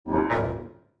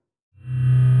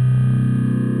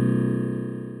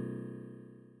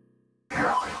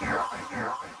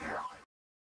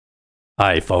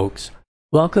Hi folks,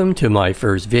 welcome to my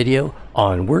first video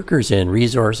on Workers and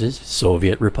Resources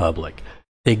Soviet Republic,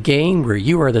 the game where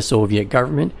you are the Soviet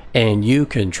government and you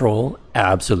control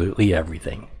absolutely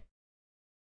everything.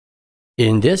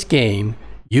 In this game,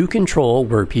 you control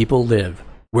where people live,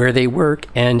 where they work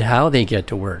and how they get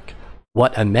to work,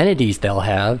 what amenities they'll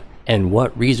have, and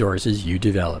what resources you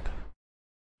develop.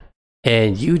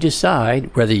 And you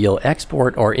decide whether you'll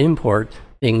export or import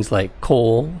things like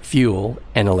coal, fuel,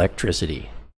 and electricity.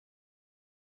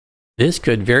 This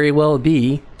could very well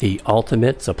be the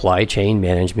ultimate supply chain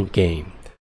management game.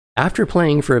 After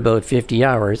playing for about 50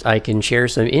 hours, I can share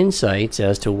some insights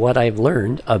as to what I've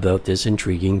learned about this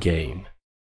intriguing game.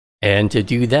 And to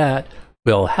do that,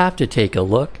 we'll have to take a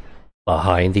look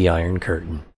behind the Iron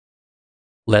Curtain.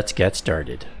 Let's get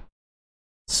started.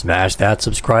 Smash that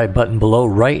subscribe button below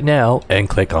right now and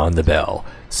click on the bell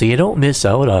so you don't miss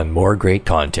out on more great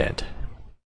content.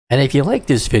 And if you like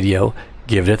this video,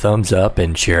 give it a thumbs up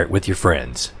and share it with your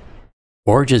friends.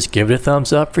 Or just give it a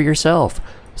thumbs up for yourself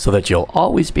so that you'll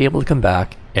always be able to come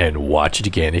back and watch it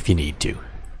again if you need to.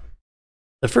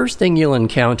 The first thing you'll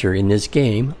encounter in this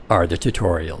game are the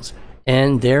tutorials,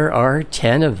 and there are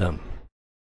 10 of them.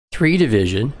 3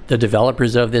 Division, the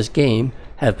developers of this game,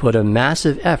 have put a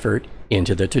massive effort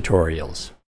into the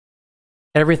tutorials.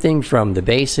 Everything from the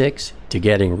basics to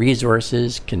getting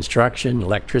resources, construction,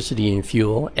 electricity and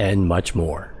fuel, and much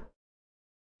more.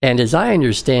 And as I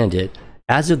understand it,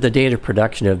 as of the date of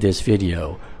production of this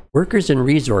video, Workers and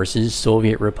Resources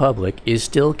Soviet Republic is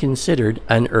still considered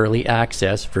an early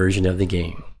access version of the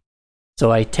game. So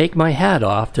I take my hat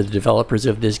off to the developers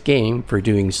of this game for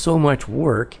doing so much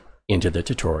work into the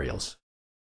tutorials.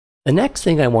 The next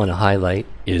thing I want to highlight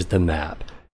is the map.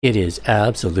 It is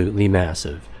absolutely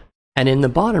massive. And in the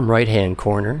bottom right hand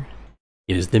corner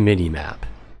is the mini-map.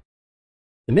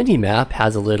 The mini-map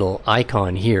has a little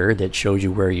icon here that shows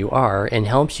you where you are and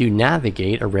helps you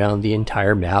navigate around the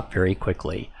entire map very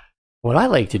quickly. What I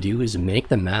like to do is make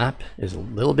the map is a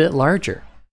little bit larger.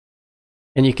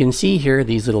 And you can see here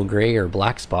these little gray or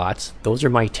black spots. Those are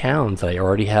my towns that I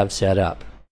already have set up.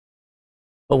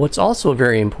 But what's also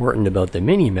very important about the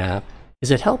mini-map is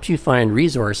it helps you find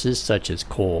resources such as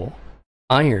coal,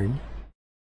 iron,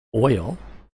 oil,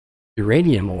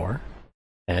 uranium ore,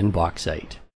 and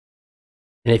bauxite.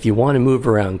 And if you want to move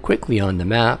around quickly on the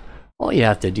map, all you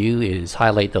have to do is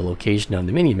highlight the location on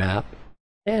the mini-map,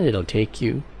 and it'll take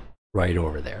you right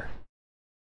over there.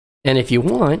 And if you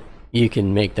want, you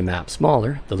can make the map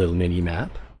smaller, the little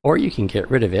mini-map, or you can get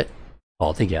rid of it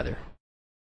altogether.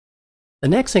 The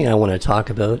next thing I want to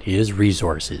talk about is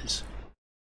resources.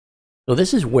 So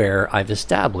this is where I've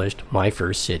established my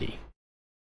first city.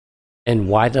 And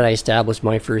why did I establish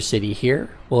my first city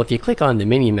here? Well, if you click on the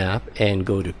mini-map and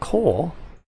go to coal,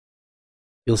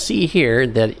 you'll see here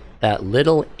that that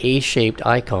little A-shaped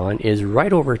icon is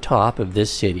right over top of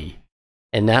this city.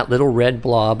 And that little red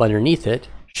blob underneath it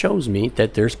shows me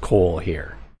that there's coal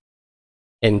here.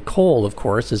 And coal, of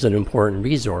course, is an important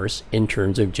resource in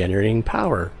terms of generating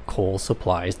power. Coal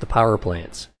supplies the power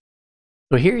plants.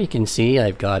 So here you can see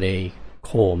I've got a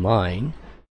coal mine,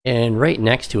 and right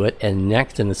next to it and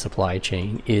next in the supply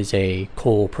chain is a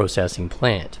coal processing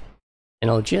plant. And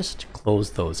I'll just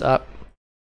close those up.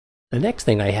 The next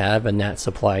thing I have in that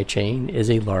supply chain is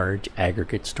a large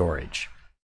aggregate storage.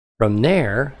 From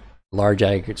there, large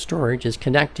aggregate storage is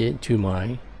connected to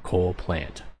my coal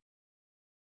plant.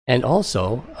 And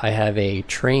also, I have a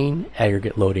train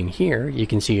aggregate loading here. You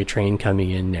can see a train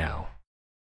coming in now.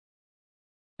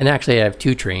 And actually I have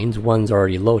 2 trains, one's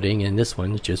already loading and this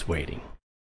one's just waiting.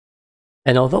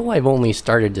 And although I've only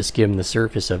started to skim the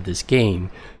surface of this game,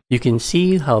 you can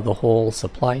see how the whole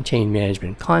supply chain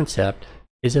management concept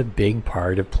is a big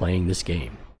part of playing this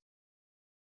game.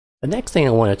 The next thing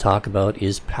I want to talk about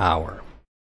is power.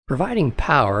 Providing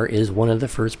power is one of the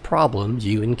first problems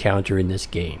you encounter in this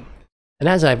game. And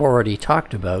as I've already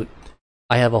talked about,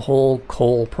 I have a whole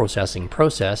coal processing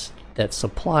process that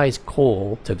supplies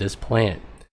coal to this plant.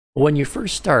 When you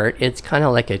first start, it's kind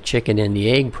of like a chicken and the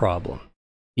egg problem.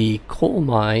 The coal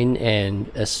mine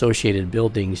and associated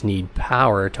buildings need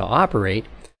power to operate,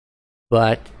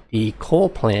 but the coal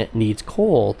plant needs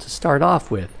coal to start off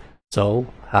with. So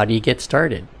how do you get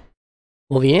started?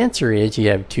 Well, the answer is you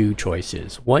have 2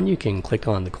 choices. One, you can click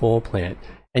on the coal plant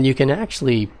and you can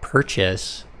actually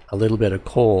purchase a little bit of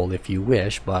coal if you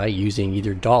wish by using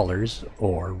either dollars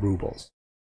or rubles.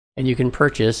 And you can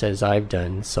purchase, as I've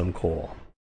done, some coal.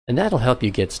 And that'll help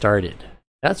you get started.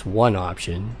 That's one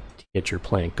option to get your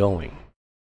plant going.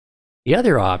 The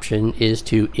other option is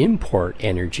to import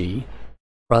energy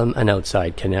from an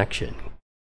outside connection.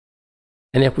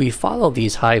 And if we follow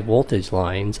these high voltage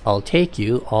lines, I'll take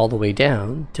you all the way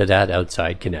down to that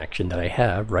outside connection that I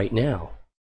have right now.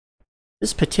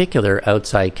 This particular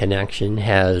outside connection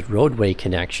has roadway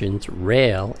connections,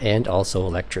 rail, and also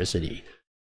electricity.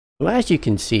 So as you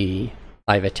can see,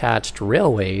 I've attached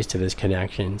railways to this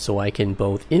connection so I can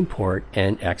both import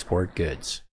and export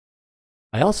goods.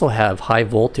 I also have high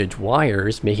voltage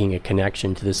wires making a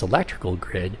connection to this electrical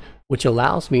grid, which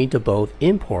allows me to both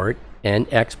import and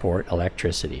export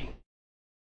electricity.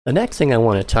 The next thing I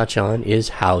want to touch on is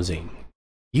housing.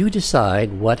 You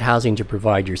decide what housing to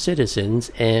provide your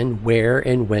citizens and where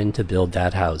and when to build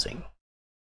that housing.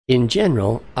 In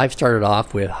general, I've started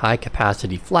off with high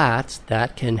capacity flats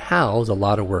that can house a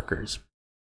lot of workers.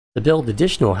 To build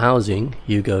additional housing,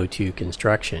 you go to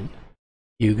construction,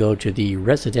 you go to the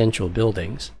residential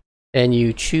buildings, and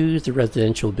you choose the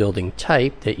residential building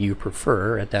type that you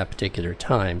prefer at that particular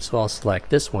time. So I'll select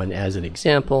this one as an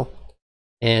example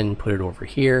and put it over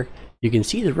here. You can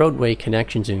see the roadway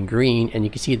connections in green, and you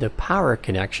can see the power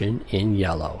connection in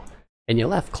yellow. And you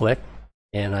left click,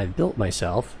 and I've built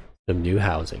myself some new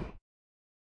housing.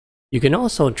 You can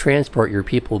also transport your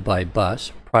people by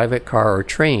bus, private car, or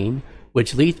train,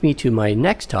 which leads me to my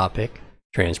next topic,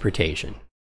 transportation.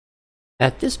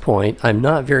 At this point, I'm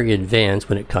not very advanced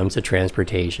when it comes to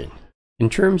transportation. In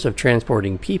terms of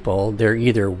transporting people, they're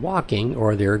either walking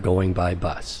or they're going by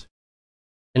bus.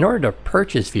 In order to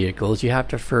purchase vehicles, you have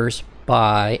to first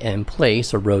buy and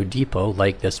place a road depot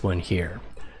like this one here.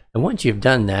 And once you've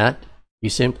done that, you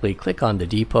simply click on the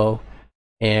depot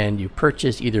and you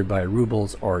purchase either by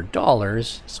rubles or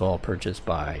dollars. So I'll purchase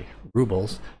by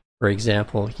rubles. For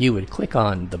example, you would click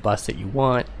on the bus that you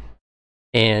want,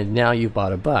 and now you've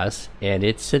bought a bus and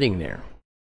it's sitting there,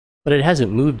 but it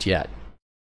hasn't moved yet.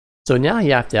 So now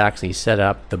you have to actually set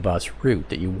up the bus route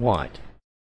that you want.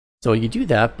 So you do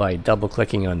that by double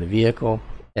clicking on the vehicle,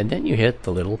 and then you hit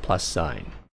the little plus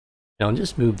sign. Now I'll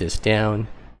just move this down,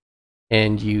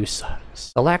 and you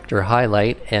select or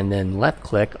highlight and then left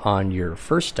click on your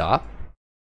first stop,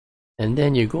 and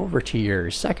then you go over to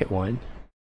your second one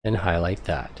and highlight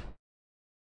that.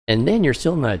 And then you're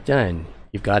still not done.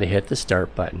 You've got to hit the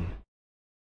start button.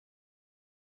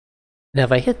 Now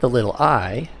if I hit the little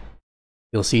I,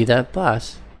 you'll see that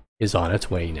bus is on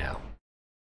its way now.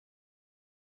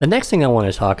 The next thing I want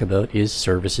to talk about is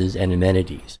services and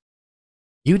amenities.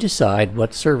 You decide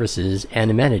what services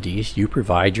and amenities you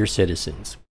provide your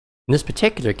citizens. In this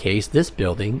particular case, this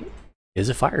building is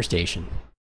a fire station,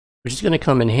 which is going to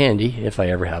come in handy if I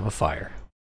ever have a fire.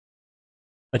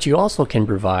 But you also can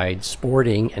provide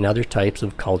sporting and other types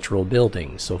of cultural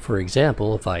buildings. So for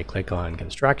example, if I click on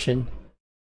construction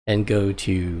and go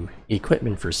to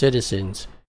equipment for citizens,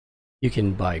 you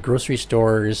can buy grocery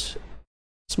stores,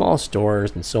 small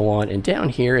stores, and so on. And down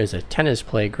here is a tennis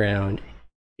playground,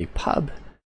 a pub,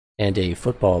 and a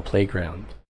football playground.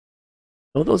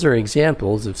 So those are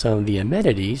examples of some of the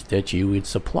amenities that you would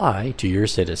supply to your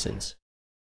citizens.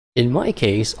 In my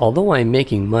case, although I'm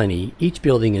making money, each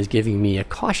building is giving me a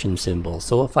caution symbol.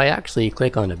 So if I actually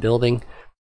click on a building,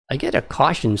 I get a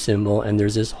caution symbol, and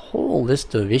there's this whole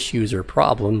list of issues or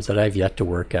problems that I've yet to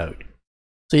work out.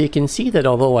 So you can see that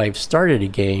although I've started a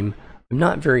game, I'm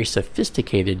not very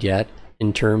sophisticated yet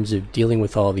in terms of dealing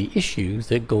with all the issues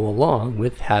that go along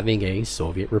with having a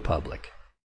Soviet Republic.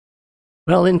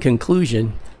 Well, in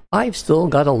conclusion, I've still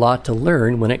got a lot to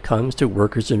learn when it comes to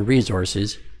Workers and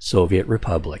Resources, Soviet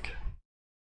Republic.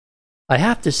 I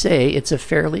have to say it's a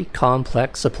fairly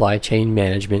complex supply chain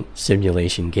management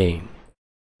simulation game,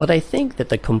 but I think that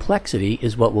the complexity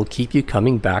is what will keep you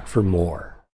coming back for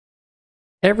more.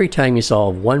 Every time you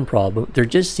solve one problem, there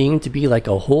just seem to be like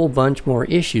a whole bunch more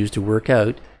issues to work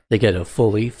out to get a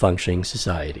fully functioning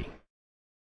society.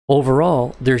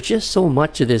 Overall, there's just so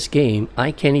much to this game,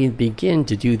 I can't even begin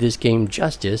to do this game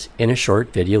justice in a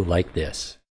short video like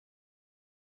this.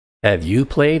 Have you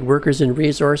played Workers and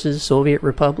Resources Soviet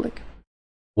Republic?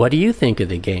 What do you think of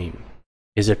the game?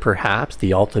 Is it perhaps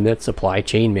the ultimate supply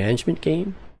chain management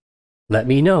game? Let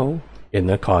me know in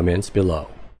the comments below.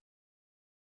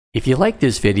 If you like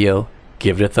this video,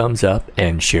 give it a thumbs up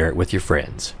and share it with your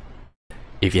friends.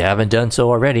 If you haven't done so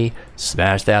already,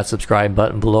 smash that subscribe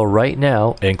button below right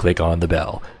now and click on the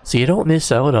bell so you don't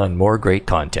miss out on more great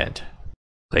content.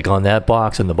 Click on that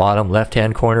box in the bottom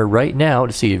left-hand corner right now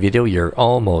to see a video you're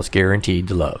almost guaranteed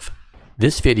to love.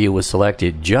 This video was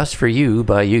selected just for you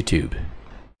by YouTube,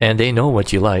 and they know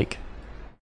what you like.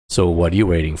 So what are you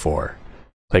waiting for?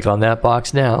 Click on that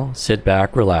box now, sit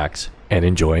back, relax, and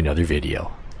enjoy another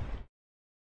video.